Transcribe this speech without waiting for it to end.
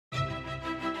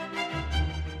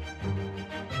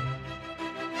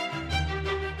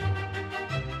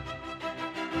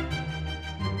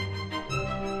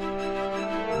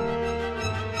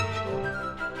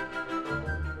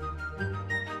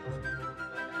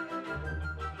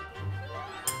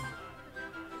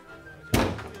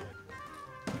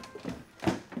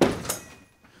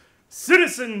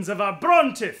citizens of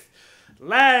Abrontith,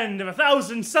 land of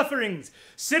 1,000 sufferings,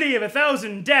 city of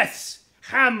 1,000 deaths,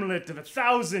 hamlet of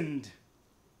 1,000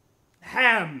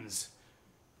 hams.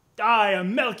 I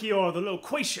am MacLeod the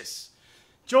Loquacious.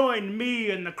 Join me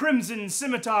and the Crimson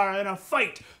Scimitar in a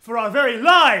fight for our very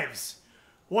lives.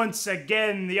 Once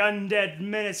again, the undead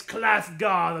menace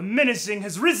Clathgar the Menacing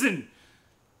has risen.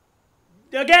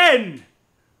 Again!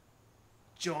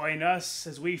 Join us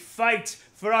as we fight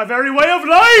for our very way of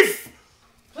life!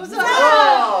 Huzzah!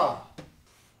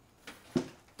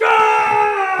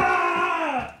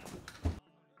 Ah!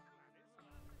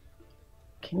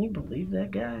 Can you believe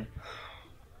that guy?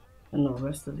 And the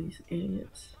rest of these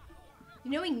idiots?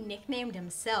 You know he nicknamed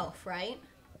himself, right?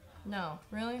 No,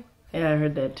 really? Yeah, I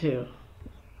heard that too.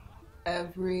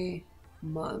 Every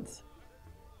month,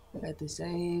 at the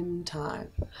same time,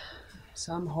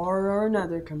 some horror or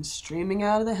another comes streaming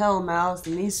out of the hellmouths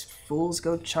and these fools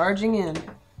go charging in.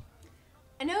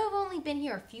 I know I've only been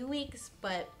here a few weeks,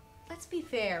 but let's be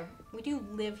fair, we do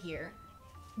live here.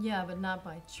 Yeah, but not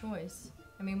by choice.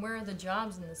 I mean, where are the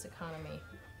jobs in this economy?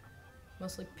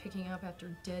 Mostly picking up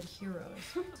after dead heroes.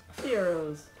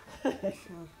 Heroes.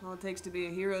 All it takes to be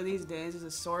a hero these days is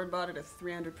a sword bought at a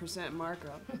 300%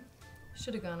 markup.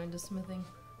 Should have gone into smithing.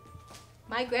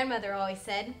 My grandmother always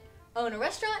said, own a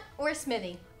restaurant or a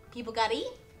smithy. People gotta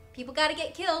eat, people gotta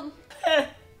get killed.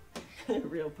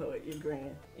 Real poet, your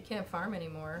grand. You can't farm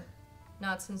anymore.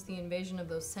 Not since the invasion of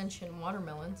those sentient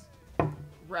watermelons.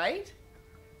 Right?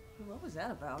 What was that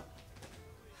about?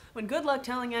 When good luck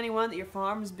telling anyone that your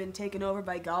farm's been taken over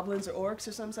by goblins or orcs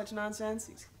or some such nonsense,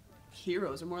 these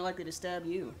heroes are more likely to stab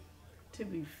you. To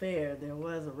be fair, there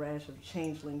was a rash of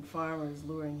changeling farmers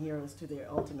luring heroes to their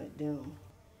ultimate doom.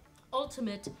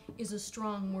 Ultimate is a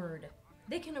strong word.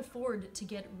 They can afford to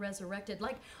get resurrected,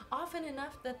 like often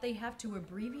enough that they have to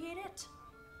abbreviate it.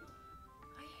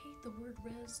 I hate the word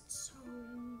res so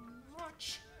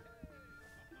much.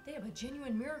 They have a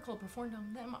genuine miracle performed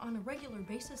on them on a regular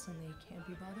basis and they can't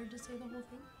be bothered to say the whole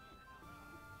thing.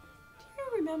 Do you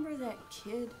remember that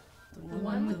kid? The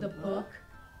one with the book?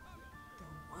 The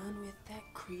one with that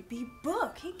creepy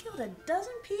book. He killed a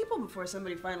dozen people before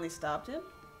somebody finally stopped him.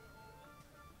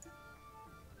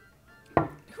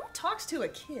 Who talks to a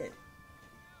kid?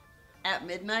 At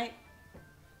midnight?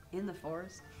 In the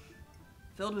forest?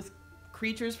 Filled with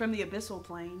creatures from the abyssal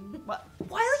plane?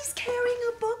 While he's carrying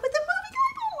a book with a movie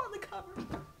title on the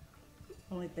cover.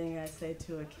 Only thing I say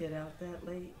to a kid out that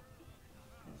late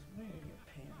is, where are your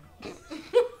parents?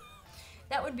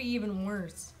 That would be even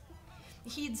worse.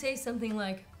 He'd say something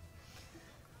like,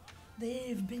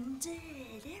 they've been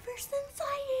dead ever since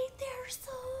I ate their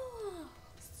souls.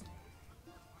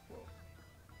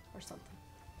 Or something.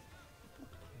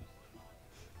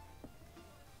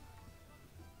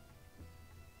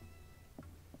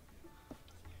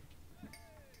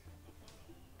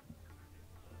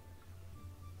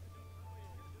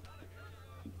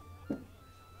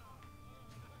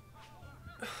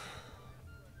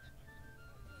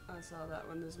 I saw that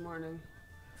one this morning.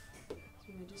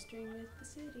 Registering with the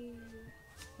city.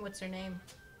 What's her name?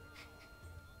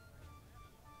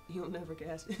 You'll never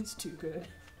guess. It's too good.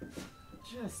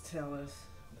 Just tell us.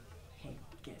 Hate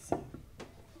guessing.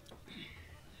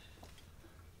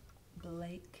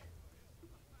 Blake.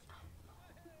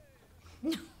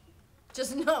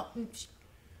 Just no.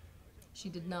 She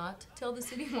did not tell the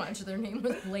City Watch their name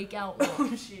was Blake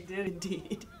Outlaw. She did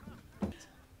indeed.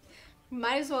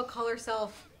 Might as well call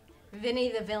herself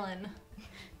Vinny the Villain.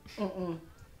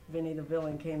 Vinny the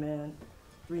Villain came in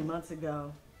 3 months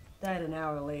ago, died an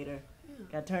hour later,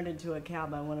 got turned into a cow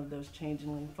by one of those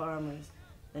changeling farmers,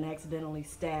 then accidentally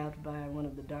stabbed by one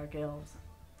of the dark elves.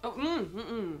 Oh,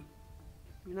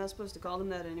 You're not supposed to call them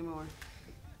that anymore.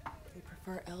 They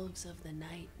prefer elves of the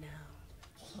night now.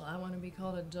 Well, I want to be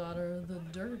called a daughter of the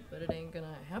dirt, but it ain't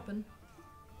gonna happen.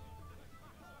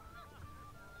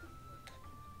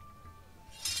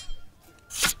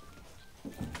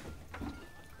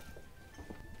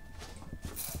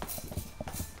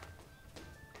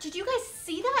 Did you guys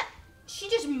see that? She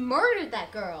just murdered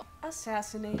that girl.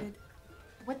 Assassinated.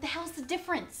 What the hell's the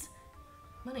difference?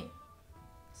 Money.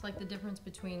 It's like the difference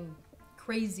between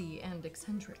crazy and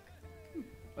eccentric.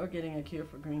 Or getting a cure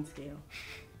for greenscale.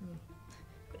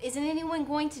 But isn't anyone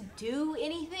going to do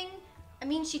anything? I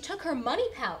mean, she took her money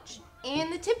pouch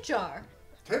and the tip jar.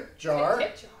 Tip jar?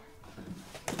 Tip jar.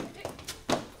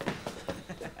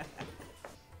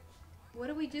 What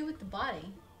do we do with the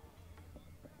body?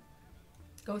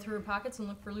 Go through her pockets and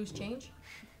look for loose change?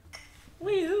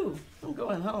 Wee-hoo! I'm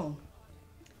going home.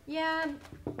 Yeah,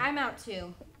 I'm out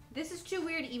too. This is too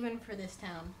weird even for this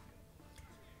town.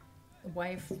 The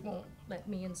wife won't let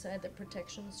me inside the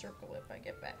protection circle if I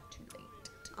get back too late.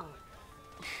 Oh.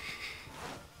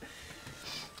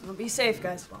 Well, be safe,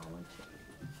 guys.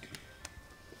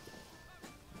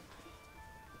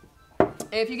 And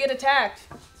if you get attacked,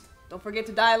 don't forget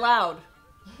to die loud.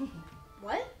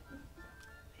 What?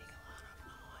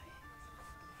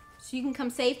 So you can come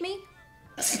save me?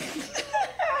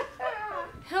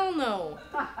 Hell no.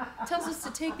 Tells us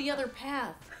to take the other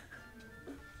path.